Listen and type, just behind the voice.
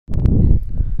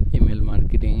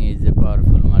marketing is a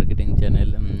powerful marketing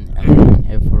channel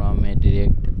from a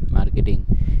direct marketing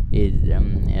is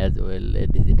as well a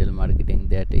digital marketing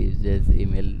that uses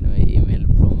email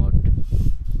promote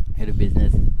your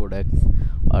business products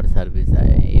or service.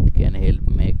 It can help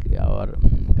make our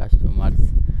customers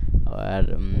aware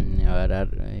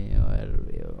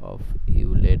of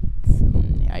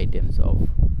ULEDs items of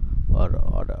or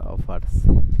offers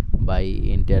by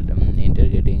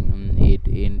integrating it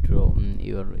into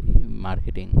your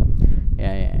marketing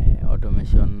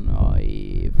automation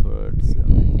efforts.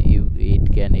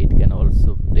 It can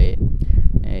also play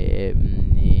a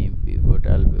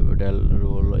pivotal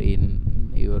role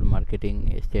in your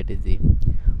marketing strategy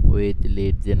with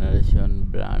lead generation,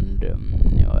 brand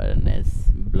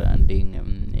awareness, branding, a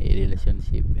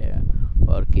relationship,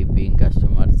 or keeping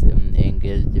customers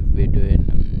engaged between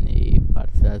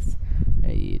purchase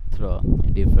through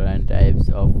different types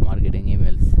of marketing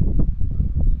emails.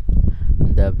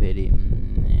 The very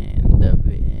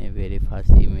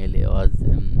first email was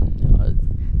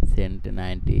sent in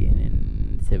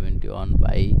 1971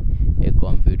 by a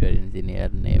computer engineer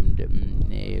named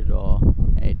Raw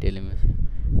Television.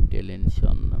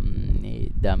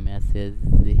 The message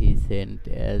he sent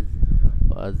as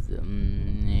was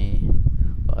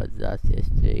was just a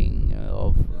string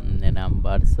of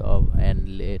numbers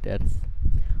and letters,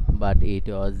 but it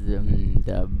was the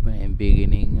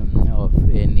beginning of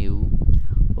a new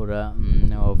era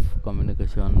of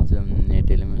communications.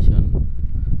 Television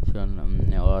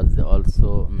was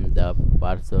also the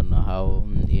person who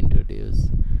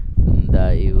introduced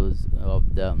the use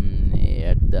of the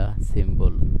at the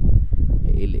symbol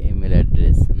email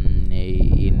address.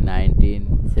 In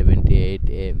 1978,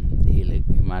 a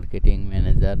marketing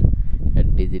manager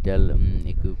at digital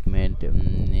equipment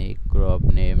crop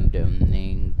named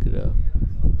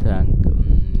Thank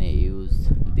use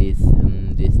this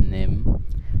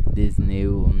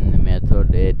new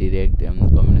method a direct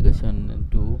communication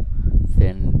to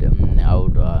send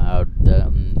out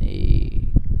the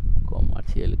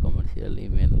commercial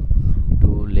email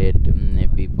to let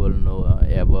people know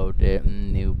about a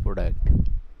new product.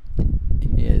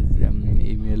 Yes,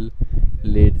 email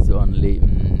leads only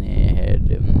had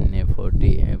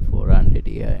 400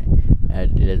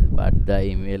 address, but the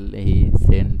email he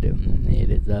sent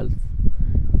results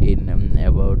in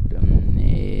about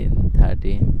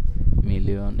 30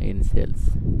 million in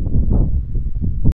sales.